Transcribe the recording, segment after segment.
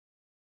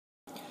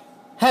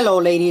Hello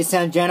ladies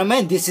and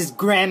gentlemen, this is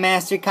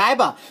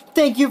GrandMasterKaiba.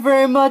 Thank you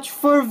very much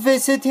for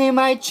visiting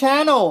my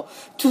channel.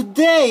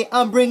 Today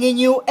I'm bringing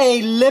you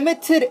a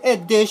limited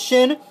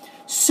edition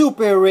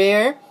super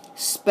rare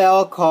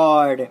spell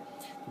card.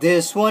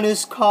 This one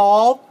is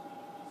called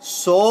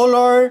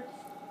Solar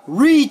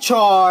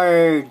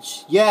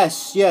Recharge.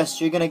 Yes,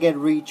 you're gonna get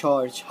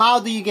recharge. How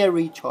do you get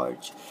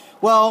recharge?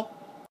 Well,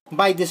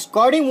 by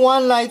discarding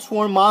one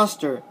Lightsworn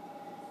monster,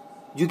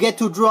 you get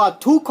to draw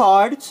 2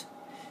 cards,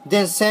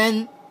 then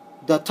send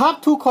the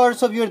top 2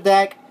 cards of your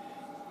deck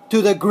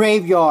to the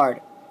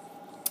graveyard.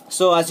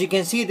 So as you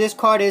can see, this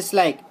card is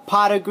like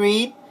Pot of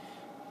Greed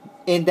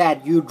in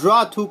that you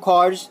draw 2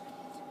 cards,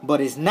 but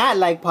it's not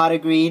like Pot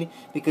of Greed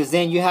because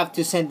then you have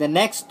to send the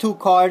next 2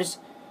 cards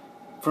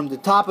from the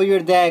top of your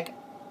deck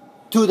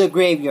to the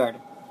graveyard.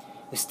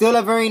 It's still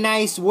a very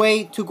nice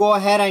way to go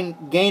ahead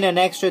and gain an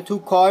extra 2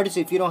 cards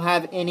if you don't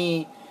have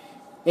any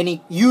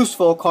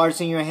useful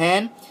cards in your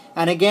hand.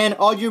 And again,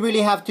 all you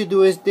really have to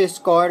do is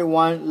discard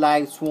 1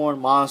 Lightsworn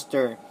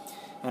monster.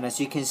 And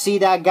as you can see,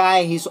 that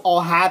guy, he's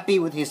all happy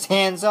with his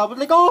hands up.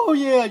 Like, oh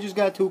yeah, I just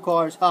got 2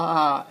 cards.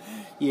 Haha.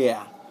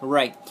 Yeah,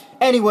 right.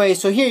 Anyway,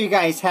 so here you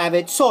guys have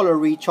it. Solar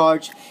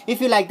Recharge.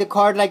 If you like the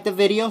card, like the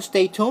video,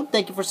 stay tuned.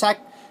 Thank you for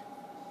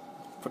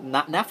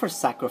not for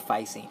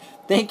sacrificing.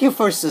 Thank you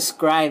for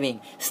subscribing.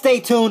 Stay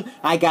tuned.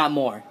 I got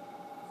more.